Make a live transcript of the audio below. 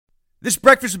This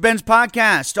Breakfast with Ben's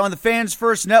podcast on the Fans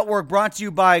First Network, brought to you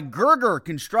by Gerger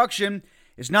Construction.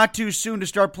 It's not too soon to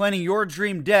start planning your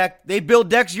dream deck. They build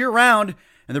decks year-round,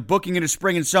 and they're booking into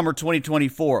spring and summer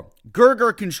 2024.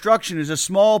 Gerger Construction is a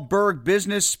small burg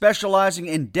business specializing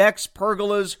in decks,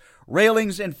 pergolas,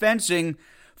 railings, and fencing.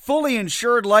 Fully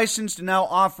insured, licensed, and now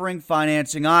offering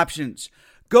financing options.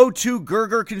 Go to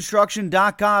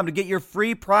GergerConstruction.com to get your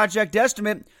free project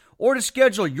estimate or to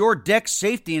schedule your deck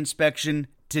safety inspection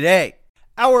today.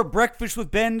 Our Breakfast with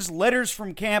Ben's Letters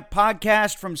from Camp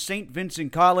podcast from St.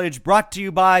 Vincent College, brought to you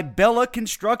by Bella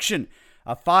Construction,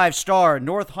 a 5-star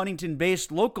North Huntington-based,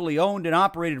 locally owned and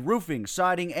operated roofing,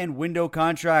 siding, and window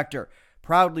contractor,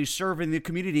 proudly serving the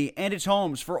community and its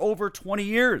homes for over 20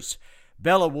 years.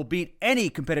 Bella will beat any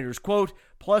competitor's quote,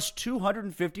 plus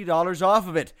 $250 off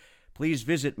of it. Please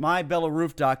visit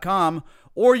mybellaRoof.com,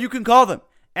 or you can call them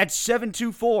at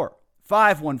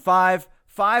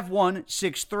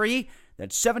 724-515-5163.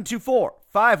 That's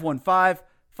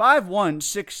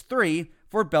 724-515-5163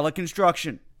 for Bella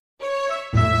Construction.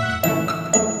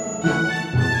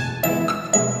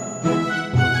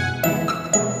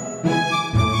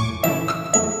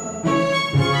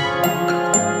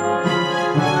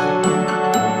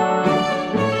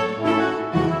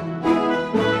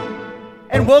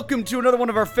 And welcome to another one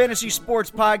of our fantasy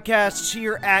sports podcasts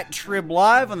here at Trib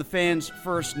Live on the Fans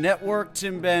First Network.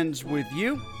 Tim Benz with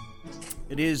you.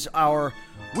 It is our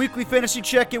weekly fantasy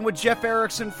check-in with Jeff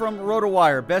Erickson from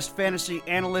RotoWire, best fantasy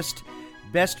analyst,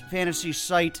 best fantasy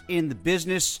site in the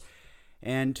business.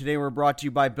 And today we're brought to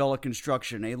you by Bella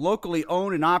Construction, a locally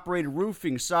owned and operated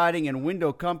roofing, siding, and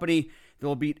window company that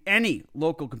will beat any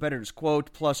local competitor's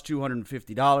quote, plus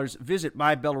 $250. Visit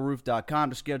mybellaRoof.com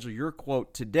to schedule your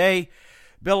quote today.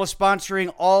 Bella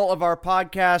sponsoring all of our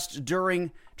podcasts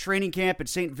during training camp at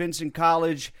St. Vincent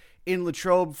College in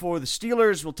Latrobe for the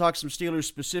Steelers. We'll talk some Steelers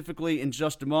specifically in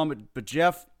just a moment. But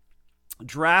Jeff,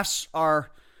 drafts are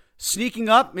sneaking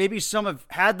up. Maybe some have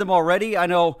had them already. I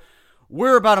know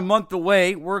we're about a month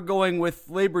away. We're going with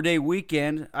Labor Day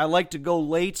weekend. I like to go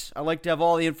late. I like to have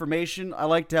all the information. I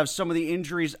like to have some of the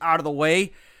injuries out of the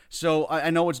way, so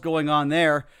I know what's going on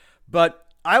there. But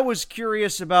I was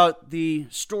curious about the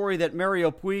story that Mario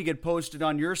Puig had posted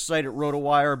on your site at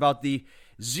RotoWire about the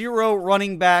zero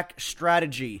running back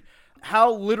strategy.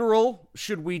 How literal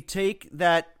should we take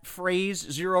that phrase,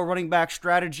 zero running back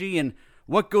strategy, and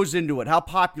what goes into it? How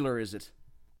popular is it?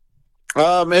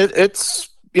 It's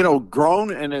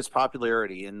grown in its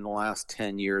popularity in the last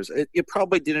 10 years. It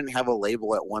probably didn't have a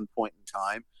label at one point in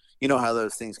time. You know how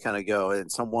those things kind of go,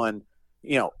 and someone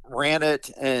ran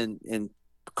it and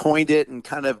coined it and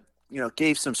kind of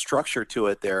gave some structure to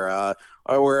it there,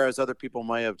 whereas other people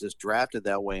might have just drafted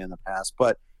that way in the past.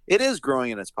 But it is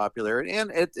growing in its popularity,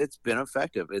 and it's been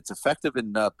effective. It's effective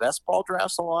in best ball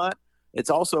drafts a lot. It's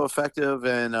also effective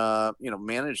in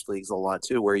managed leagues a lot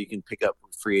too, where you can pick up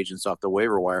free agents off the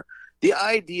waiver wire. The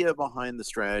idea behind the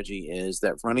strategy is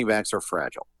that running backs are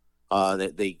fragile.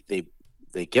 They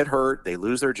get hurt, they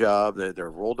lose their job, they're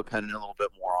role dependent a little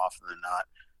bit more often than not.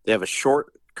 They have a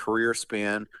short career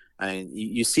span. And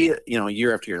you see it,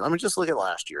 year after year. I mean, just look at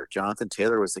last year. Jonathan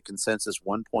Taylor was the consensus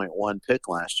 1.1 pick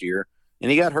last year, and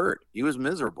he got hurt. He was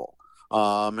miserable.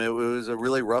 It was a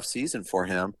really rough season for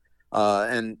him,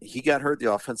 and he got hurt.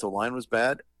 The offensive line was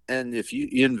bad, and if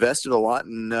you invested a lot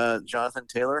in Jonathan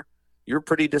Taylor, you're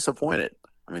pretty disappointed.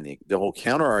 I mean, the whole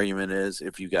counter argument is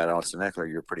if you got Austin Eckler,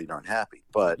 you're pretty darn happy.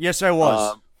 But yes, I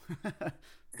was.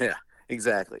 Yeah,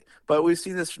 exactly. But we've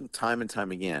seen this from time and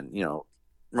time again.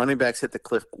 Running backs hit the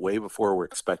cliff way before we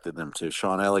expected them to.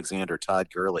 Sean Alexander, Todd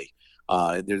Gurley.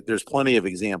 There's plenty of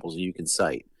examples you can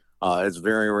cite. It's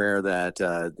very rare that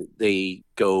they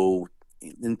go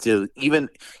into even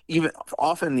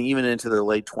often into their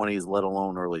late 20s, let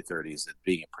alone early 30s, at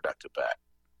being a productive back.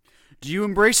 Do you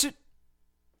embrace it?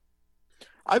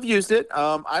 I've used it.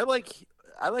 I like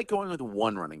going with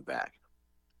one running back.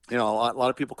 A lot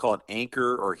of people call it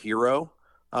anchor or hero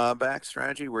back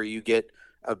strategy, where you get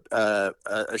a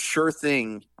sure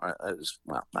thing,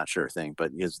 well, not sure thing,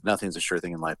 but nothing's a sure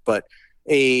thing in life, but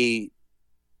a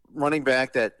running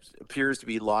back that appears to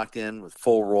be locked in with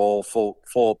full role,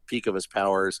 full peak of his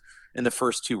powers in the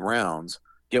first 2 rounds.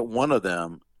 Get one of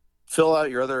them, fill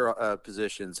out your other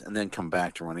positions, and then come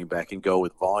back to running back and go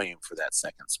with volume for that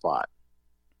second spot.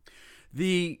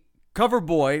 The cover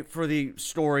boy for the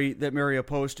story that Mario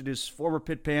posted is former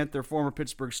Pitt Panther, former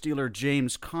Pittsburgh Steeler,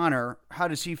 James Conner. How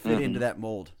does he fit into that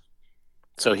mold?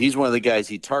 So he's one of the guys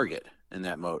he'd target in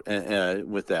that mode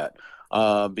with that.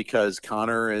 Because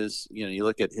Conner is, you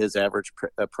look at his average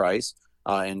price,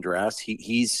 in drafts.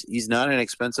 He's not an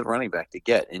expensive running back to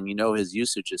get, and his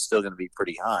usage is still going to be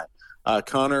pretty high.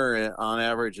 Connor, on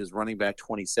average, is running back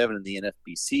 27 in the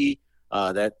NFBC.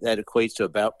 That equates to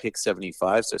about pick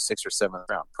 75, so 6th or 7th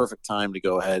round. Perfect time to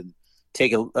go ahead and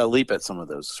take a leap at some of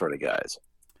those sort of guys.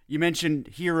 You mentioned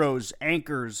heroes,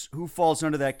 anchors. Who falls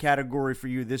under that category for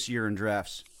you this year in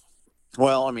drafts?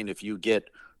 Well, I mean, if you get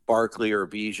Barkley or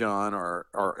Bijan or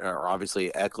obviously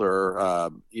Eckler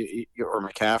or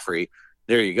McCaffrey,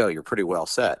 there you go. You're pretty well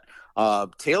set.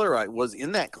 Taylor was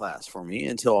in that class for me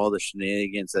until all the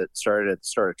shenanigans that started at the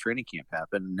start of training camp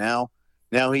happened. Now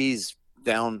he's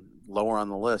down lower on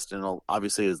the list and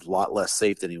obviously is a lot less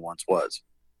safe than he once was.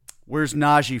 Where's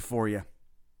Najee for you?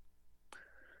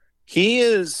 He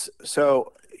is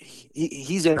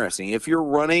he's interesting. If you're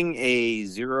running a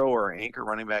zero or anchor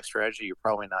running back strategy, you're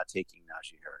probably not taking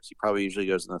Najee Harris. He probably usually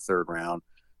goes in the 3rd round.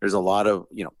 There's a lot of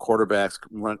quarterbacks,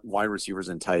 wide receivers,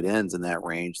 and tight ends in that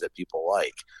range that people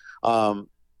like.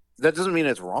 That doesn't mean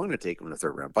it's wrong to take him in the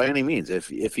 3rd round by any means. If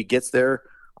he gets there,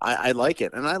 I like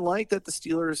it, and I like that the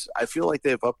Steelers. I feel like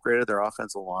they've upgraded their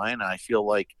offensive line. And I feel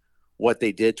like what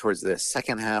they did towards the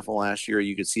second half of last year,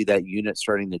 you could see that unit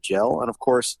starting to gel, and of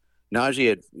course, Najee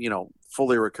had,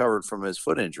 fully recovered from his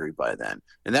foot injury by then.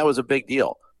 And that was a big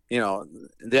deal.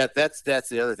 That's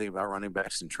the other thing about running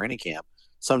backs in training camp.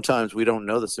 Sometimes we don't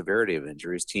know the severity of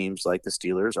injuries. Teams like the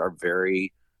Steelers are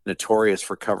very notorious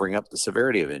for covering up the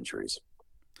severity of injuries.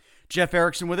 Jeff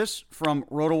Erickson with us from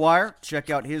RotoWire. Check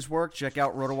out his work. Check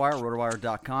out RotoWire,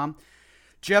 rotowire.com.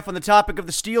 Jeff, on the topic of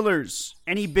the Steelers,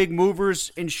 any big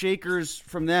movers and shakers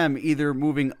from them, either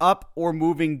moving up or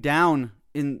moving down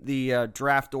in the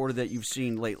draft order that you've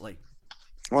seen lately?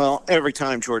 Well, every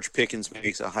time George Pickens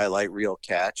makes a highlight reel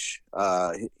catch,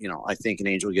 I think an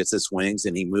angel gets his wings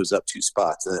and he moves up 2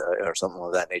 spots or something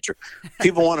of that nature.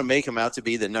 People want to make him out to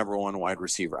be the number 1 wide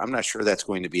receiver. I'm not sure that's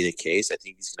going to be the case. I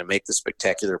think he's going to make the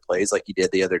spectacular plays like he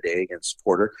did the other day against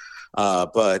Porter.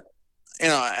 But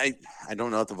I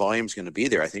don't know if the volume's going to be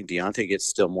there. I think Deontay gets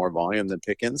still more volume than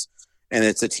Pickens. And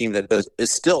it's a team that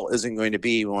still isn't going to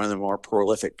be one of the more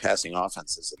prolific passing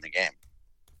offenses in the game.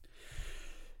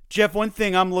 Jeff, one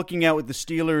thing I'm looking at with the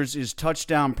Steelers is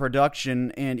touchdown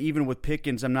production, and even with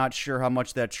Pickens, I'm not sure how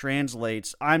much that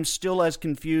translates. I'm still as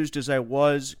confused as I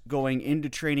was going into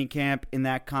training camp in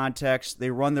that context.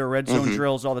 They run their red zone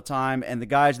drills all the time, and the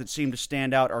guys that seem to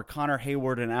stand out are Connor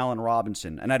Hayward and Allen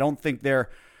Robinson. And I don't think they're,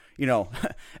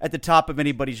 at the top of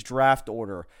anybody's draft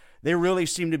order. They really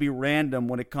seem to be random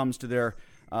when it comes to their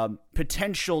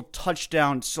potential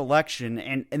touchdown selection,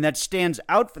 and that stands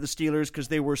out for the Steelers because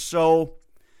they were so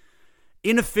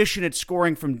inefficient at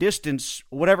scoring from distance.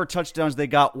 Whatever touchdowns they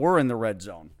got were in the red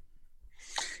zone.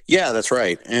 Yeah, that's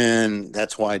right. And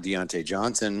that's why Deontay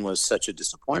Johnson was such a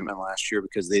disappointment last year,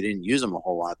 because they didn't use him a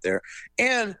whole lot there.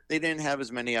 And they didn't have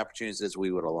as many opportunities as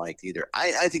we would have liked either.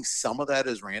 I think some of that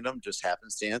is random, just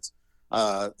happenstance.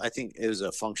 I think it was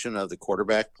a function of the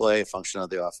quarterback play, a function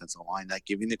of the offensive line, not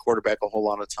giving the quarterback a whole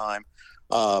lot of time.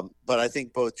 But I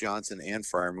think both Johnson and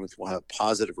Freiermuth will have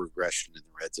positive regression in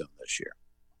the red zone this year.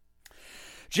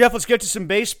 Jeff, let's get to some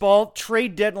baseball.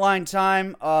 Trade deadline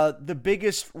time. The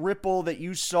biggest ripple that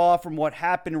you saw from what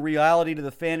happened in reality to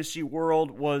the fantasy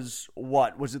world was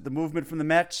what? Was it the movement from the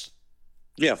Mets?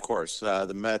 Yeah, of course.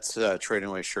 The Mets trading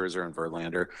away Scherzer and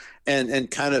Verlander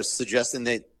and kind of suggesting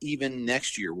that even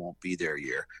next year won't be their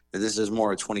year. That this is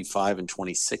more of 25 and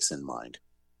 26 in mind.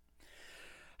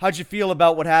 How'd you feel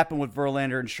about what happened with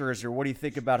Verlander and Scherzer? What do you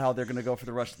think about how they're going to go for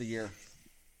the rest of the year?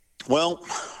 Well,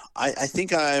 I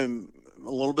think I'm a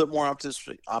little bit more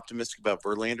optimistic about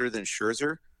Verlander than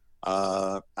Scherzer.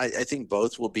 I think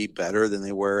both will be better than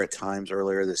they were at times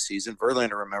earlier this season.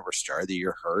 Verlander, remember, started the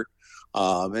year hurt.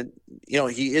 And,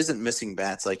 he isn't missing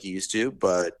bats like he used to,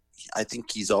 but I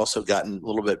think he's also gotten a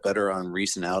little bit better on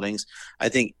recent outings. I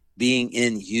think being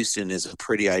in Houston is a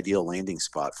pretty ideal landing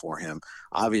spot for him.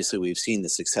 Obviously, we've seen the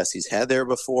success he's had there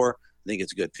before. I think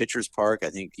it's a good pitcher's park.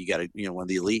 I think you got one of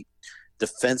the elite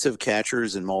defensive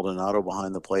catchers in Maldonado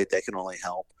behind the plate. That can only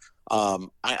help.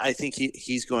 I think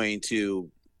he's going to,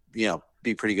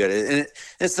 be pretty good. And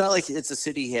it's not like it's a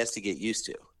city he has to get used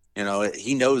to.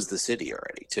 He knows the city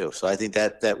already too. So I think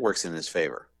that works in his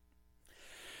favor.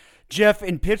 Jeff,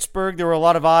 in Pittsburgh, there were a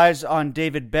lot of eyes on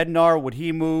David Bednar. Would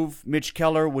he move? Mitch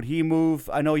Keller, would he move?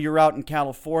 I know you're out in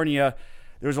California.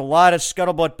 There's a lot of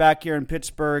scuttlebutt back here in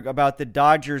Pittsburgh about the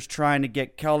Dodgers trying to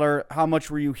get Keller. How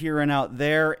much were you hearing out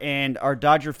there? And are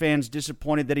Dodger fans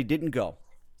disappointed that he didn't go?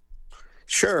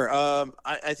 Sure.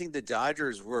 I think the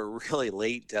Dodgers were really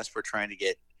late, desperate, trying to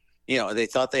get, they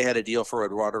thought they had a deal for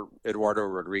Eduardo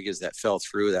Rodriguez that fell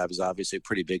through. That was obviously a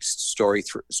pretty big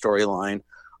storyline.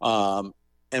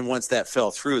 And once that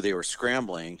fell through, they were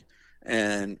scrambling.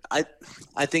 And I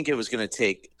think it was going to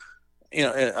take,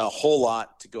 a whole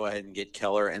lot to go ahead and get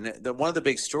Keller. And one of the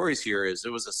big stories here is it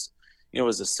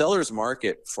was a seller's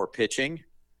market for pitching,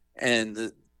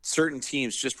 and certain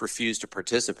teams just refused to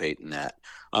participate in that.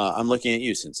 I'm looking at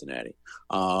you, Cincinnati,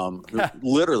 who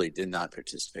literally did not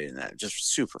participate in that.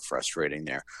 Just super frustrating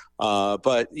there.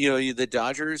 But the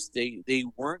Dodgers, they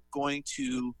weren't going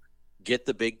to get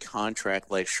the big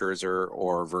contract like Scherzer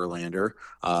or Verlander,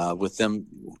 with them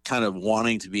kind of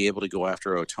wanting to be able to go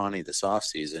after Ohtani this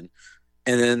offseason.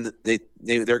 And then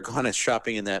they're kind of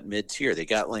shopping in that mid-tier. They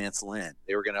got Lance Lynn.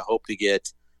 They were going to hope to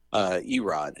get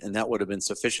Erod, and that would have been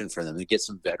sufficient for them to get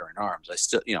some veteran arms. I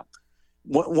still,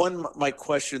 one might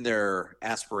question their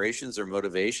aspirations or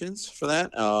motivations for that,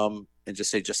 and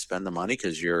just say just spend the money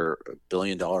because you're a $1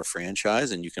 billion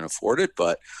franchise and you can afford it.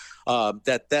 But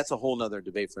that's a whole nother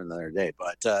debate for another day.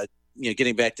 But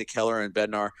getting back to Keller and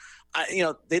Bednar,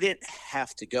 they didn't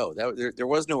have to go. There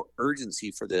was no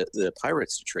urgency for the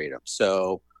Pirates to trade him.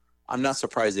 So I'm not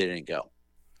surprised they didn't go.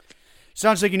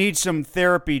 Sounds like you need some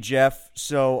therapy, Jeff.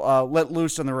 So let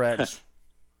loose on the Reds.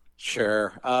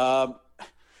 Sure.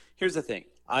 Here's the thing.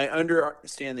 I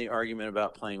understand the argument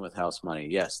about playing with house money.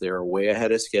 Yes, they're way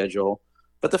ahead of schedule.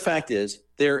 But the fact is,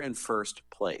 they're in first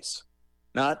place.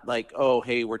 Not like, oh,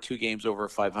 hey, we're 2 games over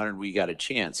 500. We got a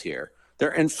chance here.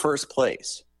 They're in first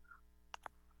place.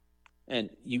 And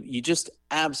you just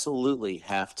absolutely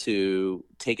have to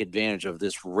take advantage of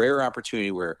this rare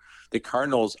opportunity where the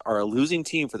Cardinals are a losing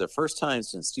team for the first time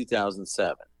since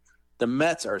 2007. The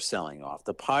Mets are selling off.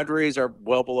 The Padres are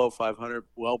well below 500,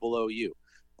 well below you.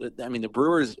 The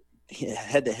Brewers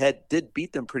head-to-head did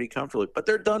beat them pretty comfortably, but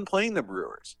they're done playing the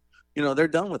Brewers. They're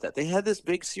done with that. They had this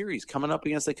big series coming up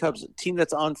against the Cubs, a team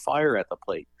that's on fire at the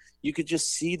plate. You could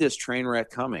just see this train wreck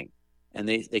coming. And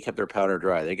they kept their powder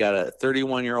dry. They got a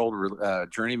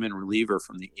 31-year-old journeyman reliever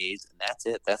from the A's, and that's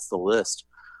it. That's the list.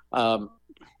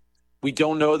 We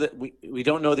don't know that we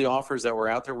don't know the offers that were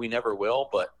out there. We never will.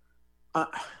 But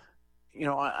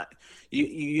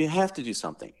you have to do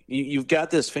something. You've got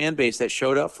this fan base that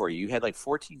showed up for you. You had like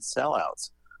 14 sellouts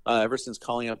ever since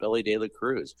calling up Ellie De La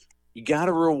Cruz. You got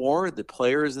to reward the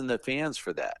players and the fans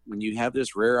for that when you have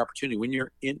this rare opportunity. When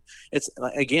you're in,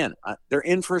 they're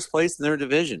in first place in their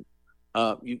division.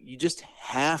 You just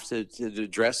have to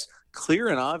address clear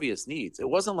and obvious needs. It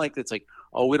wasn't like it's like,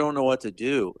 oh, we don't know what to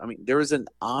do. There was an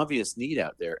obvious need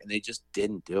out there, and they just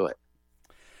didn't do it.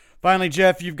 Finally,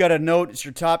 Jeff, you've got a note. It's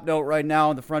your top note right now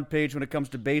on the front page when it comes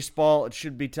to baseball. It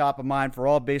should be top of mind for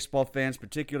all baseball fans,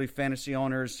 particularly fantasy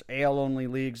owners, AL-only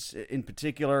leagues in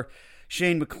particular.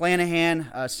 Shane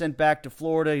McClanahan sent back to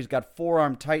Florida. He's got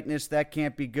forearm tightness. That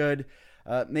can't be good.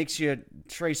 Makes you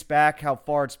trace back how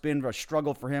far it's been a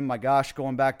struggle for him. My gosh,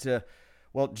 going back to,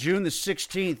 June the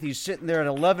 16th, he's sitting there at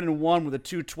 11-1 with a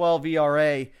 2.12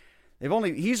 ERA.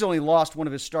 He's only lost one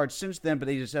of his starts since then, but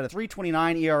he's at a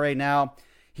 3.29 ERA now.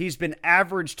 He's been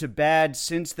average to bad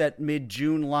since that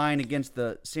mid-June line against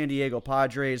the San Diego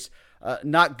Padres.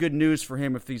 Not good news for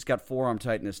him if he's got forearm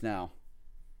tightness now.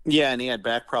 Yeah, and he had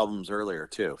back problems earlier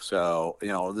too. So,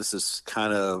 this is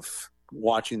kind of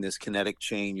watching this kinetic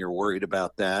chain. You're worried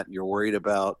about that. You're worried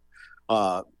about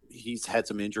he's had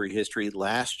some injury history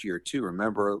last year too.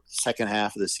 Remember, second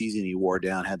half of the season he wore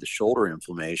down, had the shoulder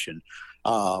inflammation.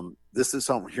 This is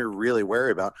something you're really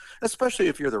worried about, especially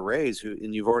if you're the Rays,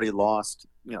 and you've already lost,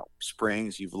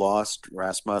 Springs, you've lost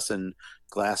Rasmussen.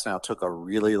 Glasnow took a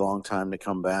really long time to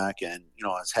come back, and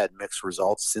has had mixed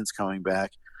results since coming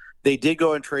back. They did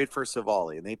go and trade for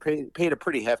Savali, and they paid a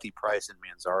pretty hefty price in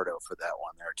Manzardo for that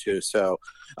one there too. So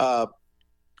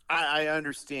I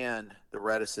understand the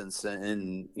reticence,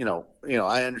 and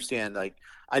I understand. Like,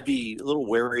 I'd be a little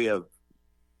wary of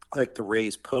like the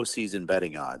Rays postseason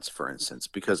betting odds, for instance,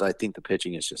 because I think the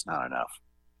pitching is just not enough.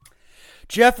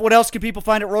 Jeff, what else can people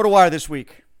find at RotoWire this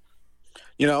week?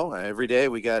 Every day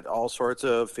we got all sorts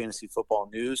of fantasy football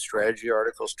news, strategy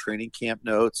articles, training camp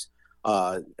notes.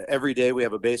 Every day we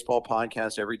have a baseball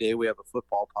podcast. Every day we have a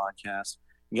football podcast.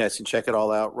 You guys can check it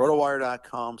all out.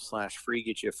 RotoWire.com/free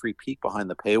gets you a free peek behind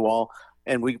the paywall.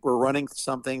 And we're running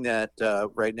something that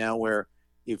right now where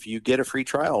if you get a free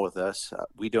trial with us,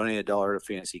 we donate $1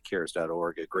 to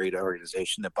fantasycares.org, a great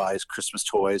organization that buys Christmas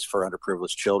toys for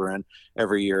underprivileged children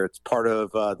every year. It's part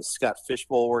of the Scott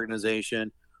Fishbowl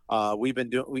organization.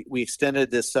 We extended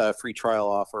this free trial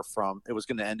offer it was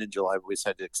going to end in July, but we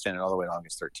decided to extend it all the way to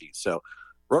August 13th. So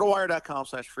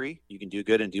rotowire.com/free. You can do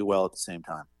good and do well at the same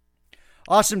time.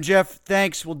 Awesome, Jeff.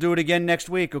 Thanks. We'll do it again next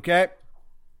week, okay?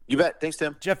 You bet. Thanks,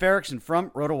 Tim. Jeff Erickson from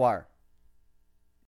RotoWire.